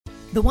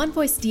The One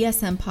Voice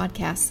DSM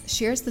podcast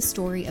shares the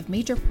story of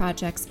major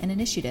projects and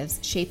initiatives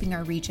shaping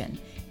our region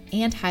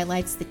and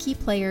highlights the key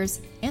players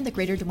and the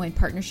Greater Des Moines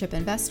Partnership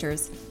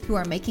investors who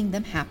are making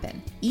them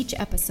happen. Each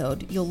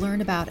episode, you'll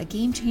learn about a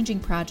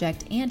game-changing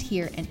project and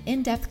hear an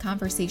in-depth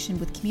conversation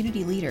with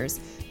community leaders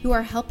who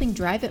are helping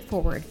drive it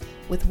forward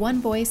with one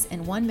voice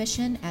and one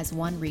mission as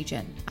one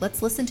region.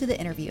 Let's listen to the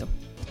interview.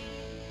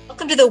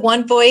 Welcome to the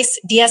One Voice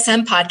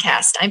DSM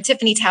podcast. I'm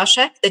Tiffany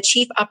Tauschek, the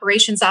Chief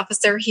Operations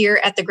Officer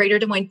here at the Greater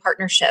Des Moines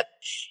Partnership.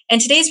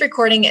 And today's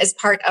recording is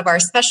part of our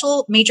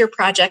special major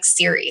projects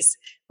series,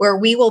 where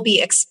we will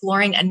be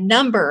exploring a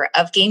number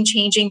of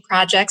game-changing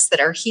projects that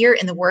are here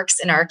in the works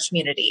in our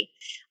community.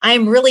 I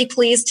am really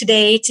pleased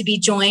today to be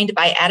joined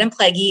by Adam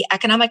Plege,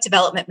 Economic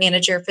Development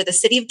Manager for the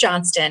City of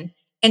Johnston,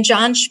 and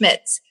John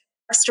Schmitz,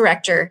 Parks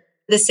Director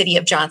for the City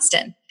of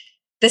Johnston.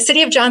 The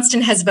City of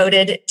Johnston has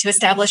voted to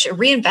establish a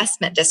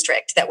reinvestment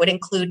district that would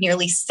include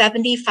nearly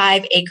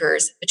 75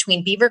 acres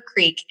between Beaver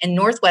Creek and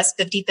Northwest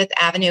 55th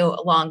Avenue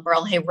along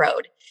Merle Hay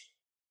Road.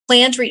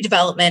 Planned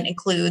redevelopment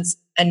includes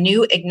a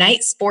new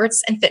Ignite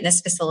sports and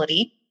fitness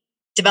facility,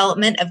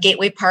 development of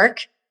Gateway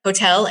Park,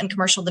 hotel and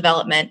commercial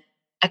development,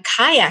 a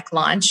kayak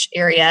launch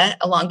area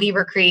along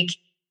Beaver Creek,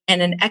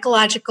 and an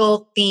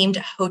ecological themed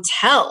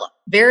hotel.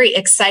 Very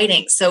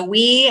exciting. So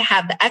we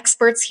have the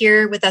experts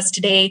here with us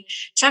today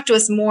to talk to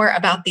us more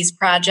about these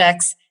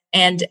projects.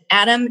 And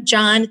Adam,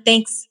 John,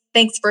 thanks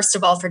first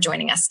of all for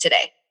joining us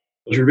today.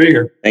 Pleasure to be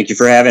here. Thank you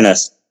for having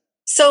us.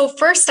 So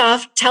first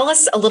off, tell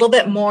us a little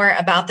bit more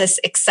about this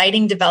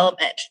exciting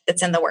development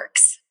that's in the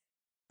works.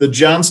 The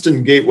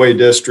Johnston Gateway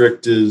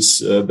District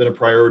has been a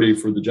priority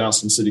for the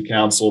Johnston City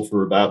Council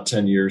for about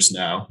 10 years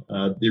now.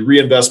 The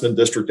Reinvestment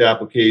District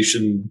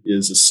application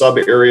is a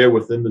sub-area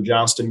within the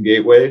Johnston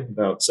Gateway,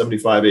 about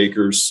 75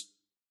 acres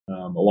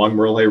along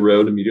Merle Hay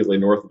Road, immediately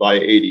north of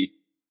I-80.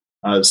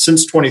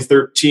 Since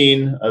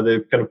 2013,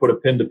 they've kind of put a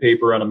pen to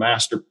paper on a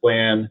master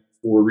plan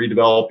for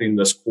redeveloping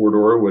this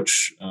corridor,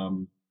 which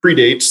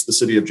predates the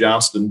City of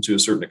Johnston to a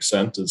certain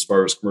extent as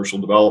far as commercial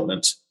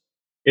development,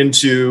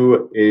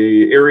 into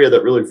a area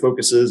that really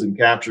focuses and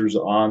captures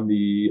on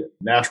the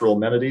natural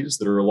amenities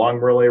that are along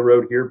Merle Hay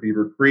Road here,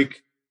 Beaver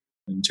Creek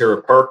and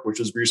Terra Park, which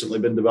has recently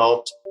been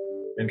developed,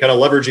 and kind of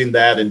leveraging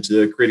that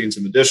into creating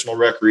some additional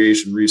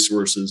recreation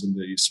resources and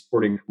the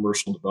supporting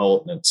commercial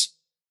developments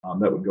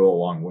that would go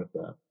along with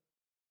that.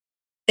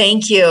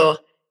 Thank you.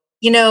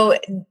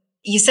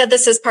 You said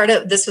this was part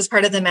of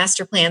the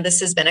master plan. This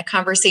has been a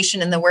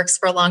conversation in the works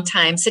for a long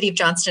time. City of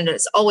Johnston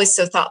is always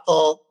so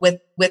thoughtful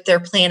with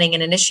their planning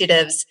and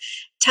initiatives.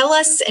 Tell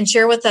us and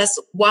share with us,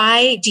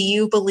 why do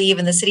you believe,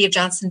 and the City of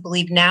Johnston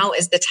believe now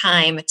is the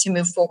time to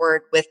move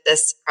forward with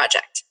this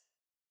project?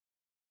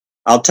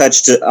 I'll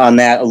touch on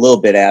that a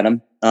little bit,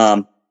 Adam.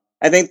 I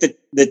think that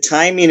the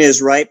timing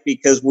is right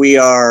because we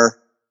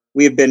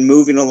have been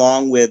moving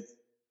along with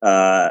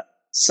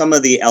some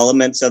of the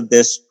elements of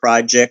this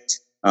project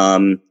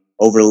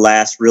over the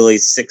last really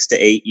 6 to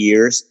 8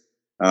 years.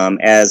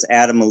 As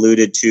Adam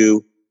alluded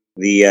to,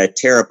 the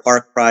Terra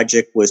Park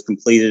project was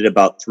completed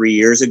about 3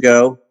 years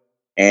ago,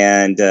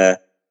 and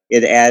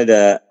it added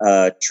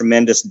a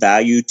tremendous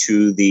value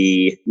to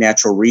the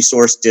natural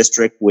resource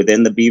district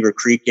within the Beaver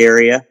Creek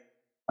area.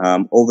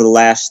 Over the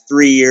last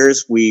 3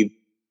 years, we've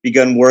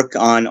begun work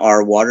on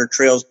our water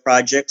trails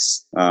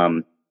projects.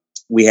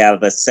 We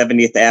have a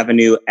 70th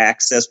Avenue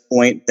access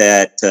point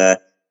that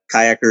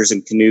kayakers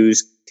and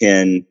canoes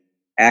can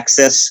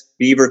access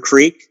Beaver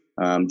Creek.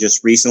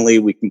 Just recently,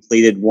 we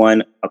completed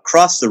one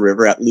across the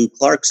river at Lou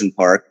Clarkson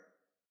Park,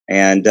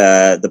 and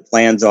the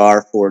plans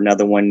are for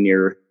another one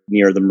near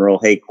the Merle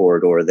Hay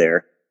corridor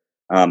there.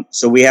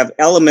 So we have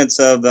elements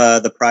of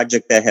the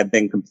project that have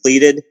been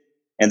completed,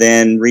 and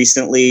then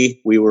recently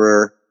we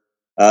were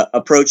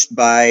approached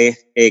by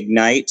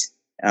Ignite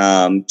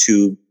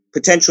to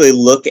potentially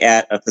look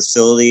at a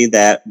facility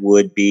that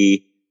would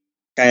be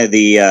kind of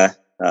the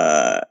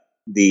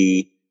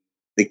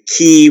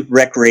key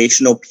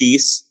recreational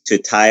piece to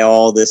tie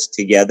all this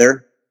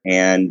together.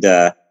 And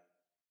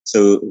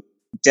so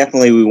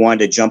definitely we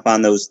wanted to jump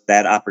on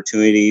that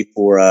opportunity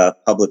for a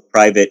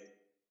public-private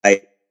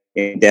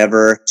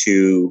endeavor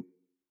to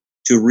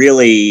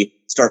really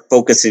start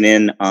focusing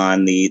in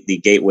on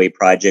the Gateway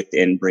project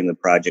and bring the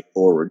project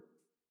forward.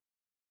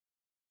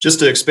 Just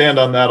to expand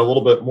on that a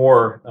little bit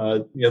more,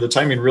 the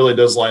timing really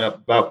does line up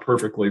about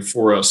perfectly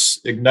for us.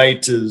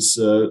 Ignite is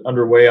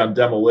underway on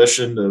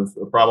demolition of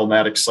a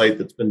problematic site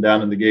that's been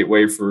down in the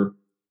Gateway for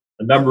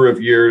a number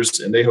of years,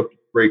 and they hope to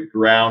break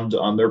ground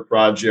on their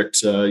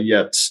project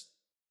yet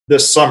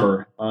this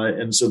summer.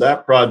 And so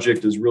that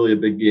project is really a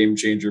big game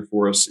changer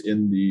for us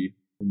in the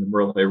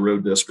Merle Hay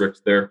Road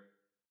district there.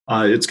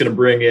 It's going to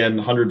bring in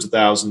hundreds of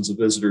thousands of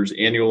visitors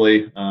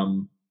annually,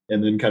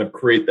 and then kind of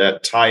create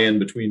that tie-in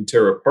between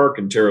Terra Park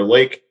and Terra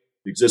Lake,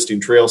 the existing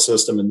trail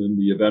system, and then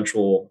the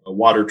eventual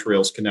water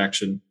trails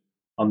connection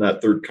on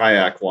that third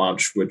kayak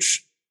launch,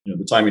 which,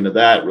 the timing of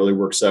that really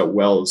works out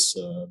well as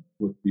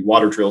with the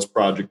water trails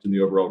project and the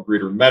overall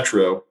greater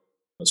metro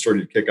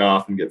starting to kick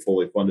off and get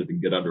fully funded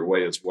and get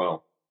underway as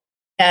well.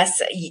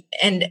 Yes,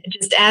 and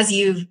just as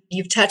you've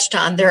touched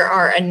on, there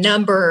are a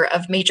number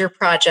of major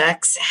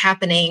projects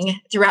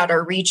happening throughout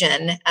our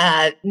region,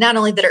 not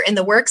only that are in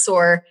the works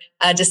or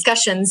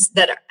discussions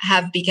that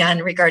have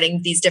begun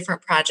regarding these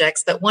different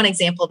projects, but one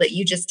example that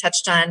you just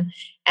touched on,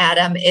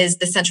 Adam, is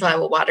the Central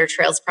Iowa Water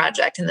Trails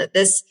project, and that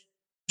this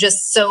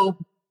just so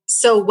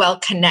well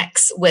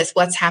connects with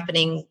what's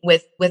happening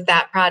with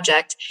that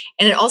project,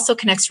 and it also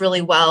connects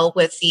really well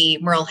with the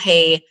Merle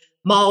Hay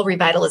Mall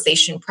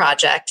revitalization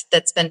project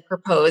that's been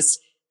proposed.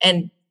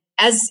 And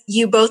as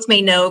you both may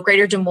know,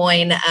 Greater Des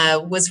Moines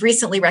was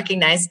recently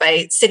recognized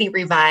by City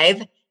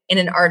Revive in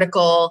an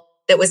article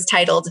that was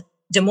titled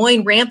 "Des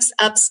Moines Ramps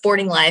Up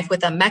Sporting Life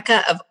with a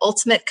Mecca of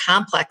Ultimate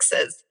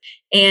Complexes."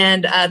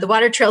 And the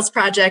Water Trails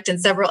project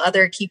and several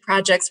other key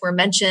projects were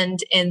mentioned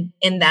in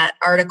that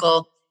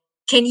article.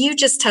 Can you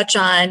just touch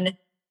on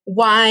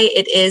why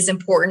it is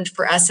important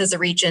for us as a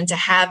region to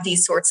have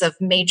these sorts of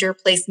major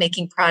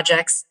placemaking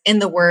projects in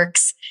the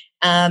works,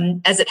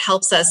 as it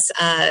helps us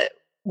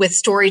with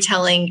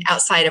storytelling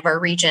outside of our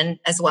region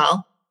as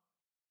well?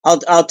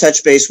 I'll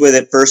touch base with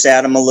it first,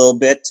 Adam, a little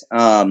bit.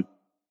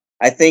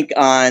 I think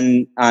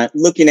on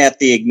looking at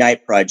the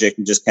Ignite project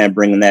and just kind of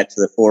bringing that to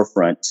the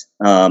forefront,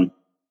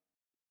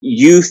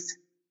 youth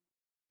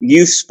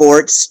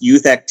sports,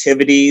 youth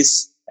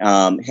activities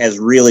has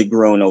really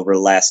grown over the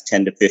last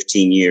 10 to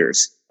 15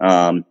 years.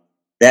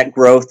 That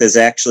growth has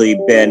actually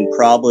been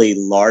probably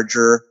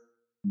larger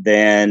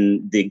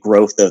than the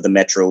growth of the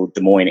Metro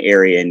Des Moines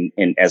area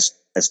in as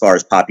far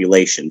as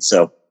population.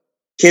 So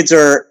kids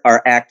are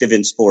active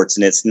in sports,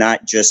 and it's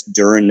not just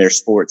during their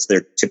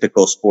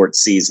typical sports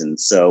season.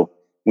 So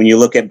when you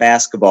look at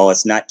basketball,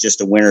 it's not just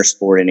a winter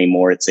sport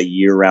anymore. It's a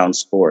year-round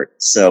sport.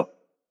 So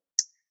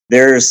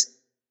there's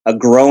a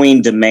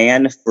growing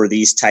demand for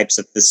these types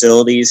of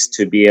facilities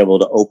to be able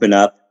to open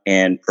up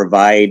and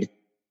provide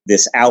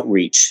this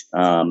outreach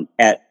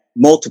at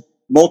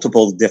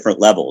multiple different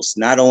levels,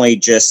 not only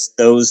just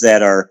those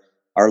that are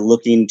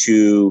looking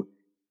to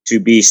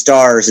be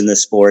stars in the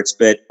sports,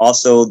 but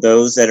also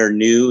those that are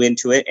new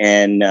into it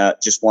and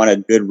just want a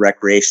good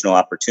recreational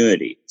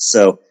opportunity.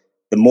 So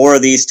the more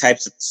of these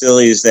types of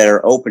facilities that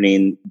are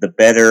opening, the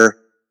better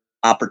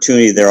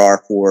opportunity there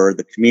are for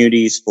the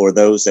communities, for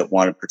those that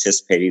want to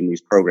participate in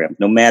these programs,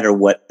 no matter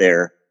what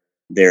their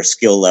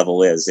skill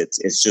level is.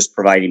 It's just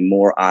providing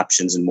more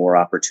options and more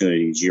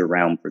opportunities year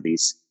round for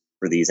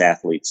these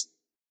athletes.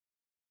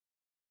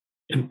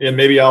 And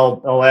maybe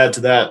I'll add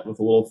to that with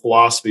a little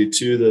philosophy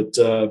too, that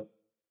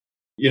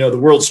the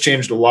world's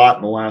changed a lot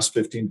in the last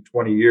 15 to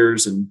 20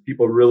 years, and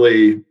people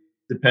really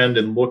depend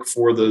and look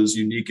for those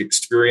unique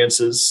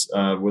experiences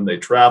when they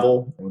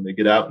travel and when they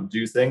get out and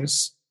do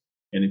things.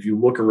 And if you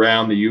look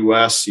around the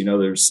U.S.,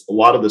 there's a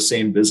lot of the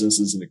same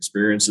businesses and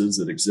experiences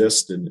that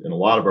exist in a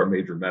lot of our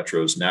major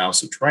metros now.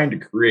 So trying to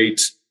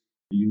create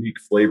a unique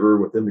flavor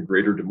within the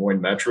greater Des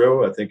Moines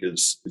metro, I think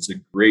is a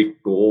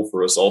great goal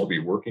for us all to be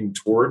working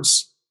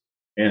towards.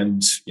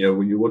 And,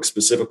 when you look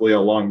specifically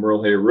along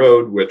Merle Hay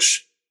Road,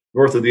 which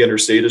north of the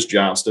interstate is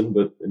Johnston,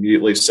 but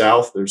immediately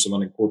south, there's some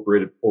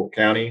unincorporated Polk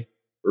County,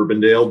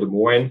 Urbandale, Des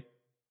Moines.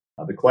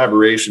 The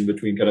collaboration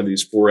between kind of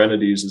these four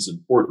entities is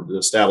important to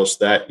establish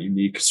that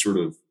unique sort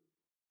of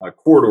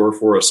corridor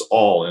for us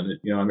all. And,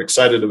 I'm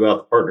excited about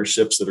the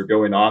partnerships that are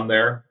going on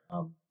there.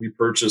 We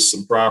purchased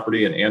some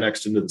property and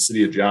annexed into the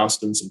city of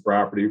Johnston some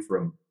property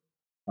from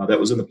that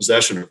was in the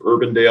possession of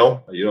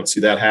Urbandale. You don't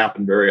see that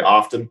happen very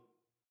often.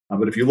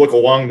 But if you look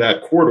along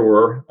that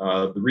corridor,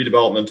 the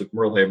redevelopment of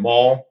Merle Hay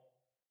Mall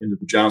into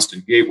the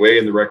Johnston Gateway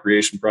and the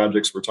recreation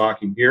projects we're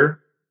talking here,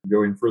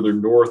 going further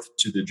north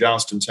to the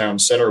Johnston Town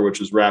Center,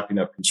 which is wrapping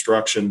up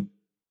construction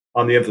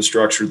on the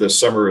infrastructure this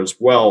summer as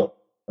well,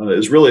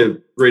 is really a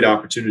great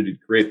opportunity to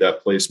create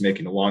that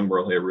placemaking along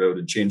Merle Hay Road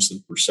and change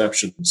some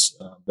perceptions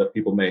that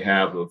people may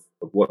have of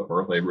what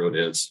Merle Hay Road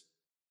is.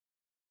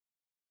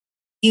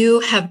 You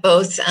have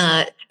both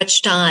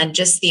touched on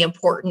just the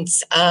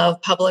importance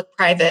of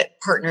public-private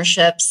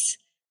partnerships.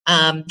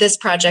 This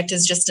project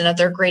is just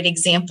another great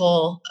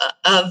example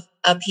of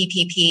a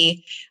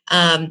PPP.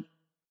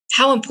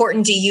 How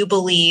important do you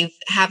believe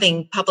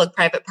having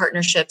public-private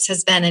partnerships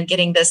has been in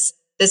getting this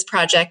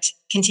project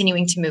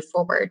continuing to move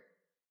forward?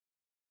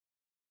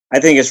 I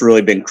think it's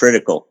really been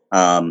critical.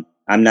 I'm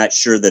not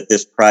sure that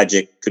this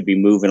project could be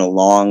moving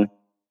along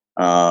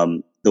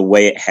the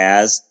way it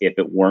has if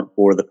it weren't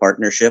for the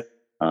partnership.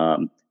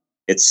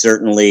 It's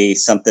certainly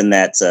something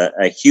that's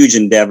a huge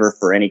endeavor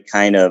for any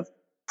kind of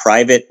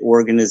private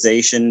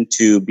organization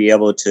to be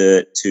able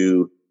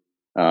to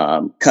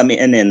come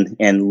in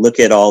and look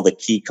at all the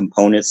key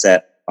components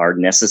that are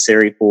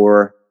necessary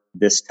for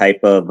this type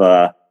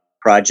of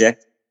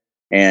project.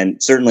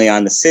 And certainly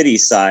on the city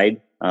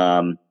side,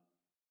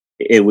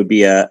 it would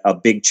be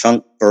a big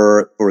chunk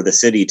for the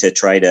city to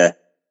try to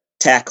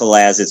tackle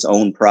as its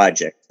own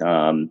project.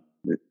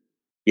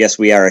 Yes,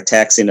 we are a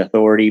taxing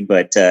authority,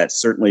 but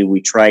certainly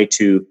we try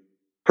to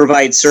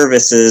provide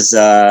services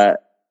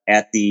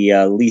at the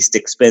least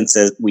expense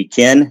as we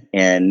can,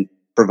 and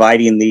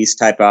providing these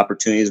type of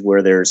opportunities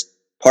where there's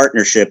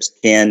partnerships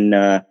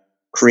can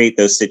create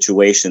those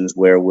situations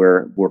where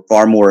we're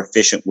far more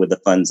efficient with the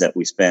funds that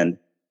we spend.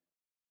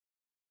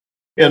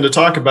 And to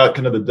talk about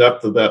kind of the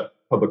depth of that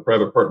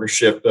public-private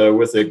partnership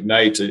with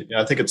Ignite,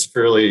 I think it's a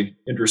fairly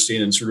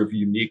interesting and sort of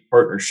unique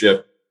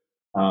partnership.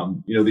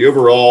 The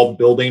overall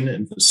building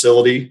and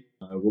facility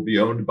will be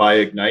owned by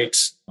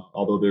Ignite,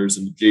 although there's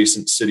an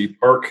adjacent city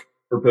park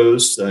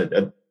proposed.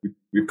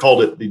 We've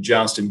called it the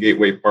Johnston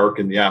Gateway Park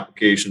in the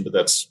application, but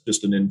that's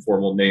just an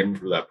informal name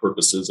for that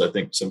purposes. I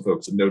think some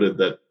folks have noted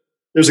that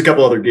there's a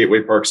couple other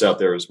gateway parks out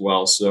there as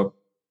well. So,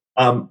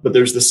 but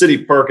there's the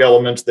city park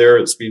element there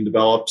that's being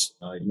developed.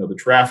 The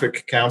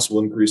traffic counts will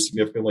increase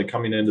significantly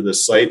coming into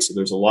this site. So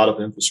there's a lot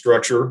of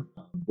infrastructure,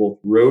 both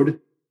road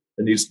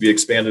that needs to be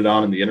expanded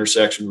on and the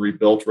intersection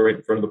rebuilt right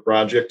in front of the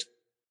project.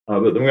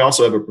 But then we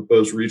also have a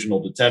proposed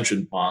regional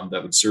detention pond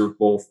that would serve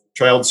both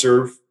child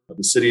serve,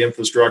 the city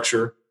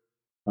infrastructure,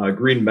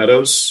 Green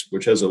Meadows,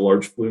 which has a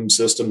large flume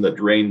system that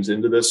drains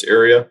into this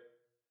area.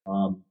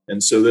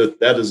 And so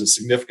that is a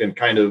significant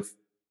kind of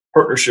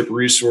partnership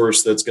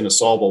resource that's going to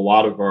solve a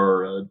lot of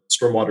our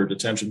stormwater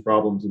detention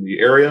problems in the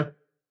area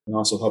and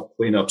also help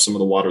clean up some of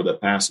the water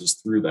that passes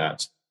through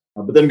that.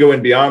 But then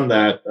going beyond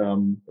that,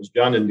 as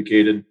John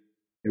indicated,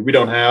 we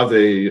don't have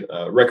a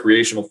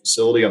recreational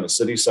facility on the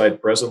city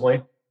side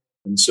presently.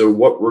 And so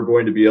what we're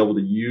going to be able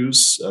to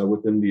use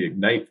within the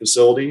Ignite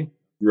facility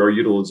through our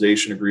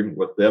utilization agreement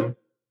with them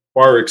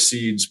far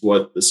exceeds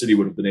what the city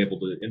would have been able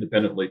to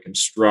independently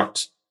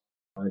construct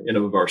in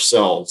and of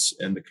ourselves.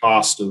 And the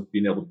cost of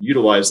being able to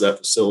utilize that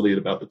facility at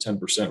about the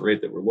 10%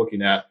 rate that we're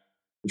looking at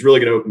is really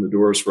going to open the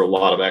doors for a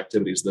lot of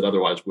activities that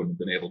otherwise wouldn't have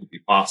been able to be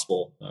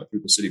possible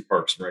through the city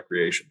parks and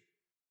recreation.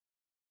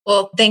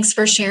 Well, thanks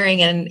for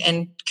sharing,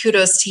 and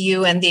kudos to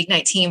you and the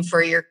Ignite team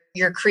for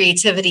your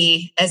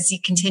creativity as you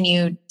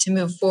continue to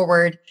move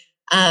forward.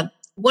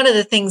 One of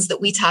the things that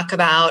we talk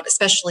about,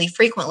 especially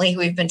frequently,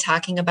 we've been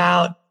talking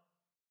about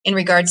in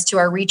regards to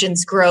our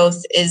region's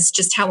growth, is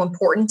just how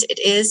important it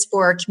is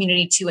for our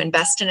community to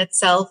invest in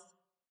itself,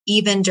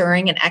 even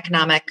during an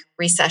economic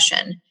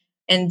recession.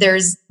 And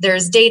there's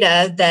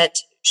data that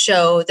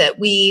show that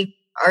we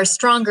are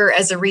stronger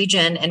as a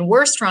region, and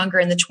we're stronger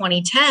in the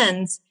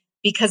 2010s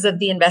because of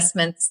the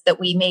investments that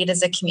we made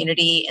as a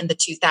community in the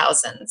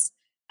 2000s.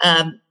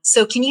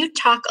 So can you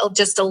talk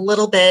just a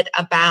little bit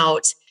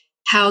about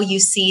how you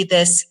see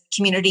this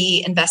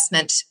community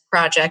investment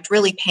project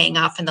really paying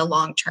off in the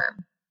long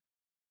term?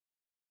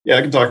 Yeah,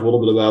 I can talk a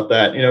little bit about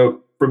that.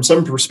 From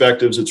some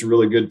perspectives, it's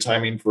really good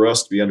timing for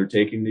us to be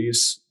undertaking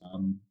these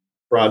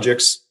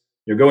projects.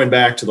 Going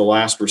back to the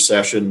last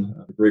recession,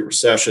 the Great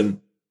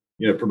Recession,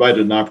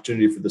 provided an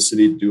opportunity for the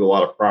city to do a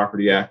lot of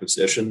property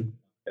acquisition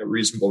at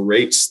reasonable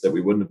rates that we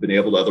wouldn't have been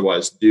able to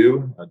otherwise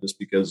do just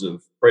because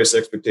of price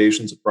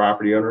expectations of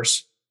property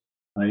owners.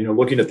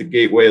 Looking at the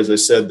Gateway, as I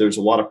said, there's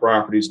a lot of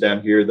properties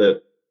down here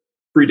that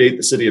predate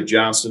the city of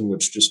Johnston,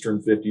 which just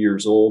turned 50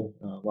 years old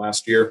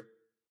last year.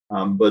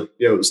 But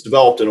it was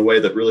developed in a way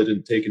that really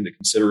didn't take into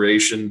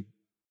consideration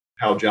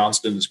how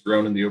Johnston has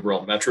grown and the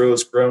overall metro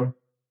has grown.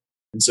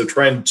 And so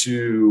trying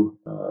to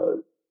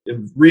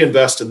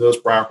reinvest in those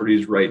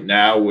properties right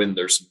now when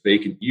there's some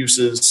vacant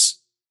uses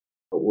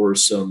or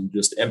some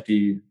just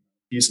empty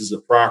pieces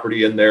of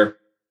property in there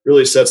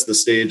really sets the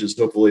stage as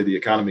hopefully the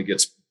economy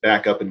gets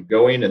back up and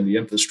going, and the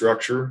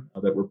infrastructure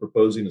that we're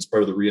proposing as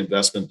part of the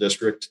reinvestment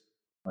district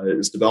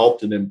is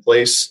developed and in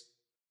place.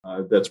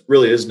 That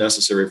really is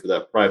necessary for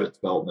that private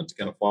development to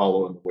kind of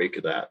follow in the wake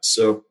of that.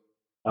 So,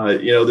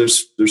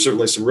 there's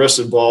certainly some risks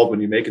involved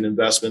when you make an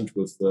investment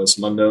with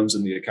some unknowns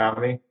in the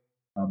economy.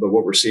 But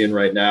what we're seeing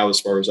right now, as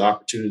far as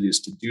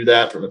opportunities to do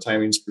that from a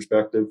timings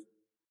perspective,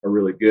 are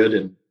really good.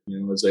 And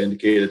as I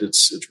indicated,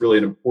 it's really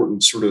an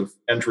important sort of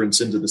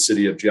entrance into the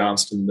city of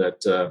Johnston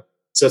that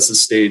sets the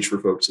stage for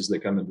folks as they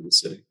come into the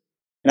city.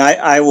 And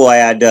I will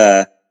add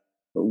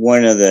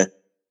one of the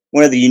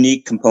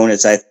unique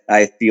components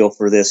I feel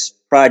for this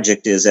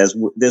project is as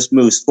this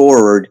moves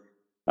forward,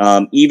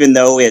 even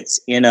though it's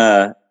in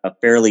a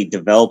fairly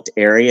developed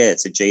area,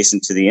 it's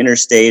adjacent to the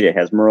interstate, it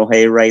has Merle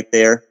Hay right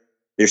there,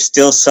 there's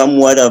still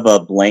somewhat of a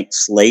blank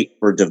slate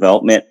for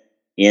development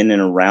in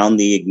and around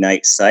the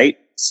Ignite site.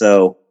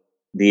 So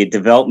the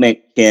development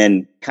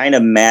can kind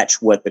of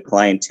match what the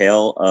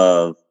clientele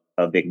of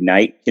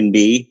Ignite can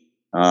be,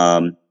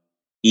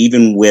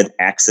 even with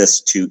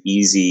access to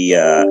easy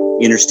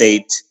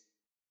interstate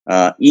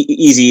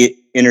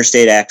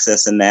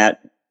access and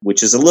that,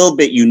 which is a little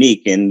bit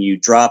unique. And you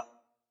drop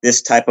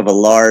this type of a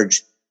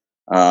large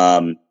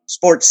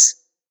sports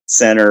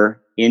center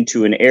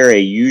into an area,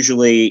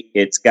 usually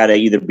it's got to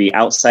either be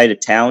outside of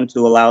town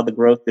to allow the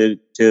growth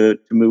to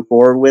move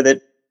forward with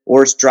it,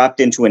 or it's dropped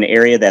into an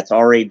area that's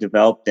already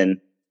developed, and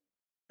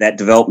that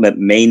development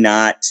may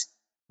not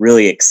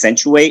really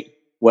accentuate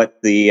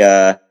what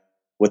the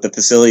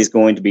facility is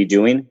going to be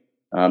doing.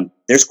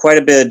 There's quite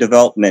a bit of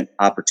development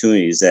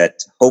opportunities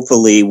that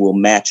hopefully will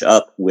match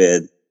up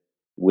with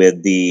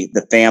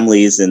the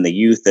families and the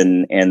youth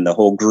and the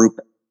whole group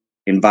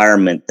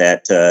environment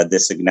that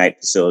this Ignite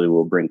facility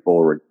will bring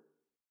forward.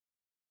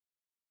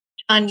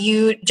 John,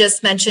 you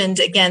just mentioned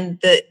again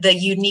the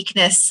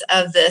uniqueness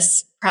of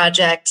this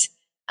project.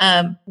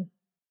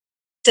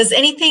 Does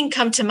anything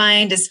come to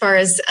mind as far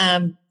as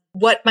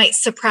what might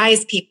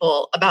surprise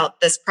people about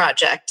this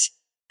project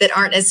that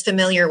aren't as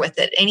familiar with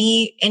it?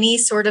 Any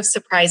sort of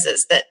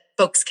surprises that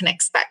folks can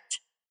expect?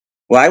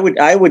 Well,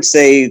 I would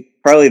say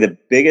probably the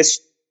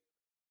biggest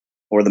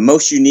or the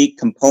most unique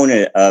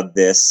component of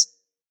this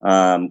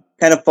kind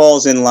of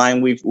falls in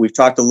line. We've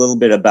talked a little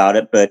bit about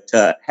it, but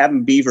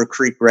having Beaver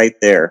Creek right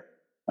there,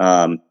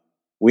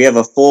 we have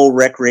a full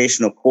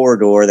recreational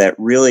corridor that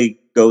really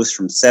goes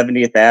from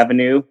 70th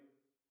Avenue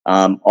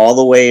all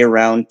the way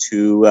around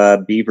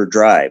to Beaver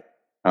Drive,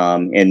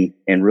 and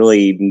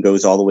really even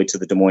goes all the way to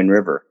the Des Moines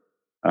River.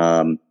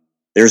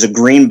 There's a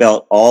green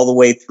belt all the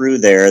way through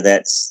there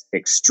that's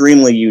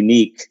extremely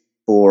unique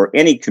for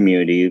any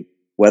community,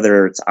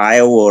 whether it's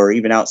Iowa or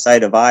even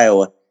outside of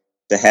Iowa,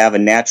 to have a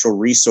natural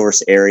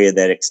resource area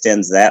that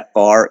extends that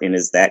far and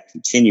is that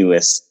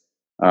continuous,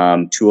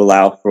 to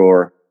allow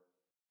for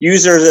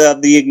users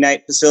of the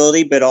Ignite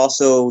facility, but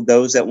also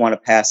those that want to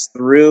pass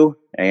through,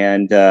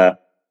 and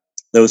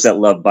those that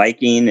love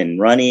biking and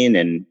running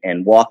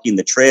and walking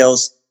the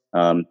trails.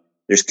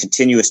 There's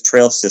continuous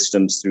trail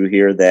systems through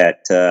here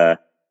that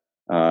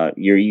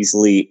you're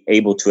easily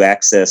able to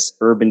access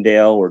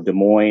Urbandale or Des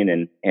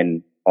Moines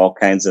and all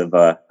kinds of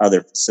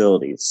other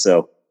facilities.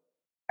 So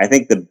I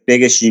think the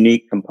biggest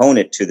unique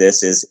component to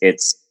this is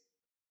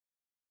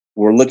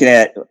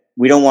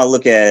we don't want to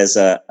look at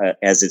it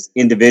as its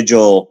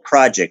individual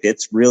project.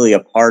 It's really a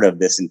part of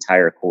this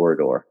entire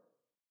corridor.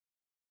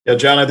 Yeah,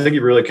 John, I think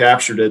you really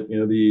captured it. You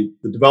know, the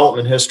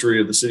development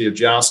history of the city of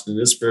Johnston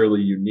is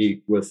fairly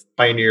unique, with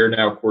Pioneer,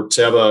 now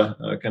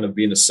Corteva, kind of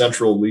being a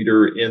central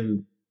leader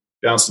in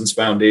Johnston's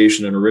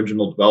foundation and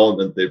original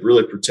development. They've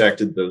really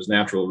protected those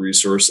natural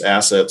resource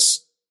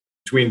assets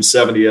between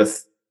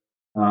 70th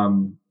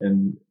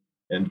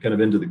and kind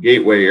of into the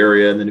Gateway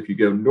area. And then if you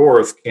go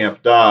north,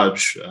 Camp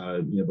Dodge,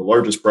 the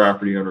largest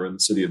property owner in the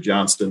city of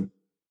Johnston,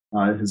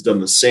 has done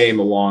the same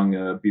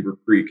along Beaver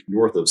Creek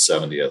north of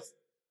 70th.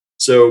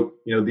 So,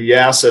 the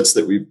assets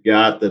that we've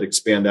got that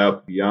expand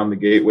out beyond the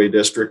Gateway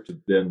District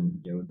have been,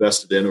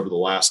 invested in over the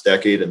last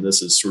decade. And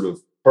this is sort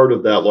of part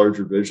of that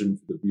larger vision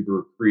for the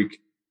Beaver Creek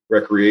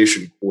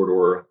recreation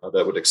corridor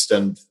that would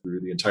extend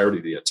through the entirety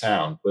of the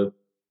town. But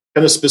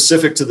kind of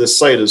specific to this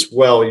site as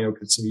well,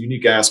 some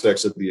unique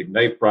aspects of the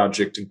Ignite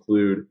project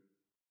include,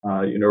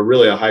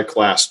 really a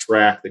high-class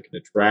track that can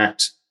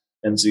attract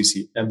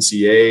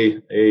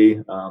NCAA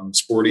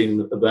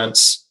sporting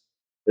events,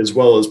 as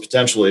well as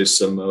potentially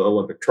some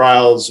Olympic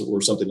trials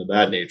or something of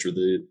that nature.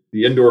 The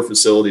indoor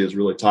facility is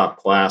really top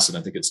class, and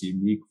I think it's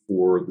unique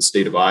for the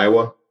state of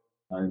Iowa,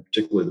 and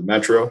particularly the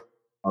metro.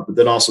 But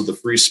then also the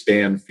free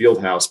span field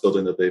house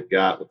building that they've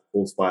got with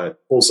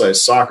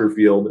full-size soccer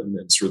field and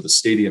then sort of the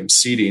stadium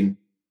seating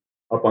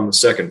up on the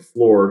second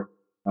floor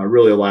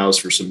really allows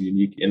for some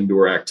unique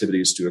indoor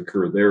activities to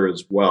occur there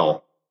as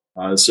well.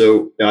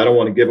 So I don't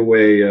want to give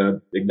away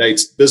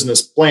Ignite's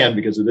business plan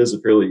because it is a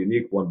fairly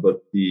unique one,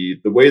 but the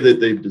way that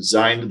they've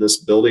designed this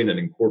building and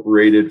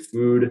incorporated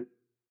food,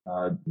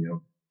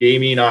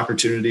 gaming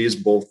opportunities,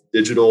 both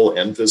digital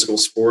and physical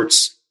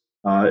sports,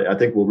 I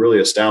think will really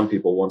astound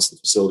people once the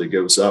facility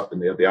goes up and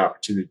they have the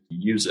opportunity to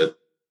use it.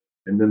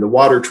 And then the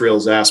water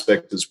trails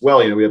aspect as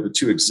well. We have the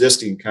two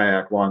existing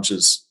kayak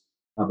launches,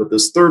 but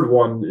this third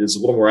one is a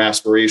little more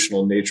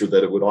aspirational in nature,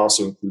 that it would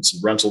also include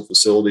some rental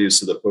facilities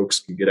so that folks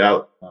can get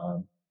out,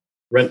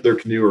 rent their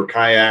canoe or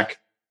kayak,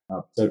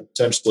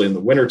 potentially in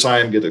the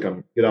wintertime, get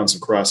on some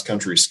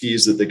cross-country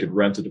skis that they could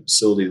rent at a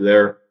facility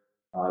there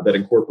that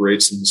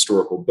incorporates some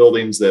historical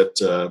buildings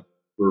that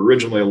were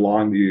originally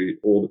along the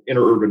old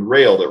interurban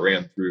rail that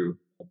ran through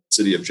the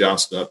city of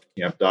Johnston up to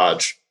Camp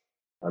Dodge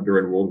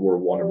during World War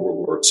I and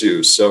World War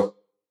II. So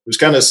there's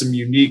kind of some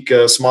unique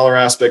smaller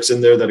aspects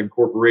in there that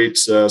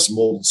incorporates some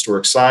old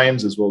historic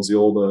signs as well as the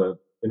old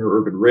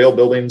interurban rail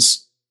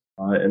buildings,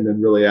 and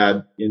then really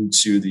add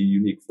into the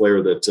unique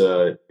flair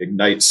that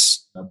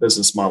Ignite's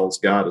business model's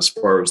got as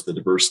far as the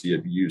diversity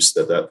of use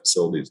that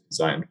facility is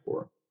designed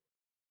for.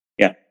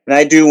 Yeah, and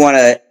I do want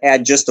to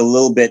add just a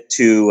little bit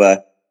to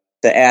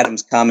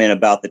Adam's comment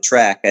about the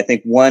track. I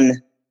think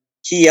one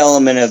key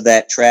element of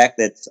that track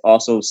that's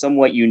also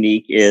somewhat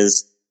unique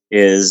is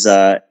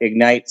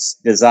Ignite's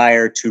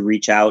desire to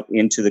reach out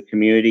into the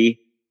community.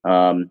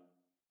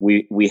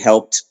 We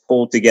helped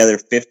pull together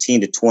 15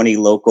 to 20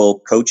 local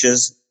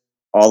coaches,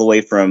 all the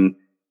way from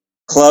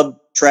club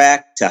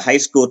track to high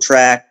school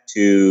track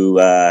to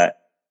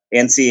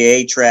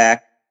NCAA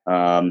track.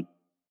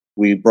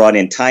 We brought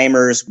in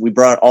timers. We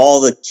brought all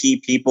the key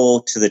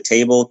people to the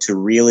table to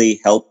really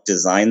help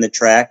design the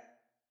track,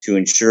 to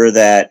ensure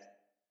that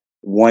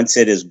once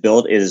it is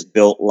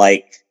built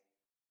like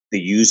the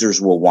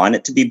users will want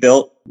it to be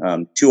built.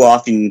 Too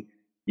often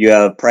you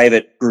have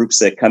private groups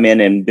that come in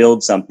and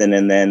build something,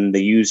 and then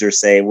the users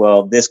say,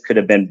 well, this could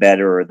have been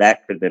better or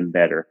that could have been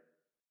better.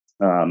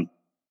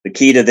 The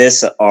key to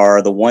this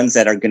are the ones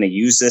that are going to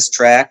use this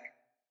track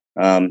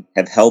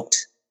have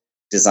helped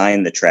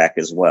design the track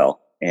as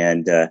well.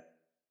 And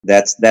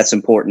that's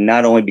important,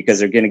 not only because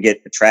they're going to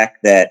get the track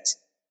that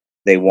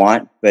they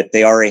want, but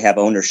they already have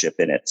ownership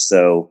in it.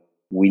 So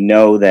we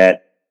know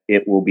that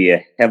it will be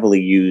a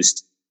heavily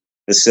used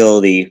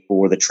facility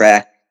for the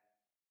track.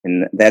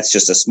 And that's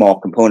just a small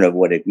component of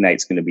what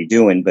Ignite's going to be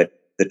doing. But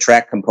the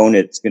track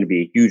component is going to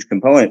be a huge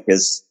component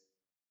because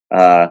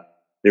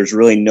there's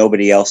really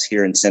nobody else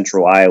here in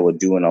central Iowa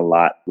doing a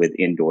lot with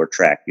indoor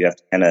track. You have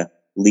to kind of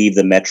leave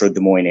the Metro Des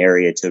Moines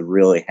area to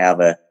really have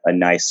a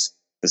nice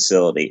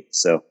facility.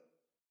 So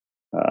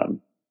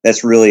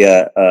that's really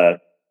a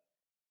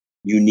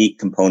unique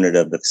component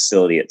of the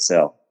facility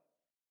itself.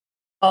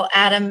 Well,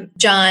 Adam,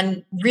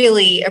 John,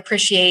 really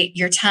appreciate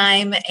your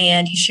time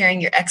and you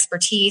sharing your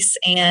expertise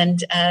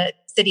and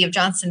City of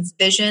Johnston's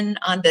vision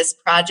on this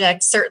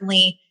project.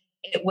 Certainly,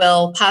 it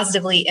will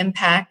positively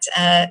impact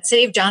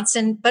City of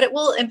Johnston, but it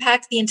will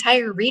impact the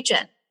entire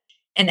region.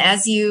 And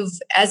as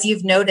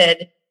you've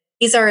noted,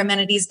 these are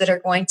amenities that are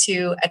going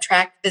to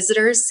attract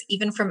visitors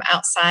even from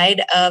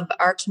outside of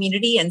our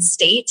community and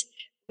state,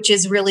 which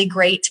is really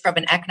great from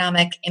an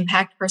economic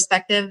impact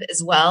perspective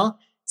as well.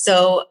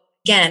 So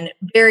again,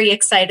 very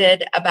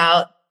excited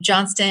about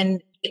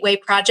Johnston Gateway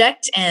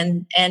Project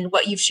and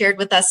what you've shared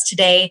with us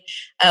today.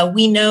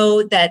 We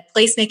know that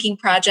placemaking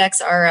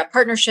projects are a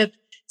partnership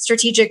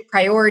strategic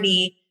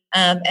priority.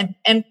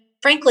 And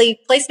frankly,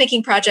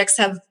 placemaking projects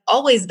have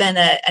always been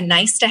a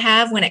nice to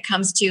have when it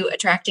comes to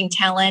attracting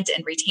talent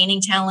and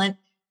retaining talent.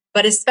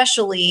 But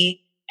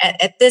especially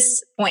at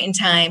this point in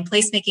time,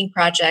 placemaking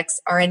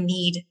projects are a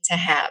need to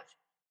have.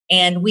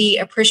 And we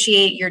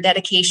appreciate your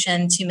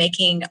dedication to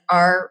making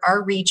our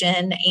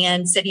region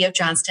and City of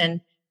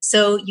Johnston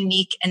so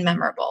unique and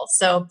memorable.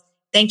 So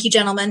thank you,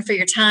 gentlemen, for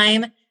your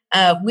time.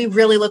 We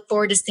really look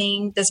forward to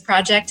seeing this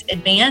project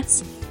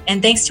advance.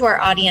 And thanks to our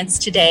audience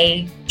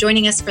today,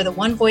 joining us for the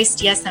One Voice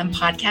DSM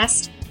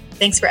podcast.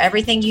 Thanks for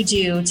everything you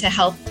do to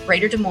help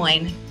Greater Des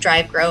Moines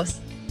drive growth.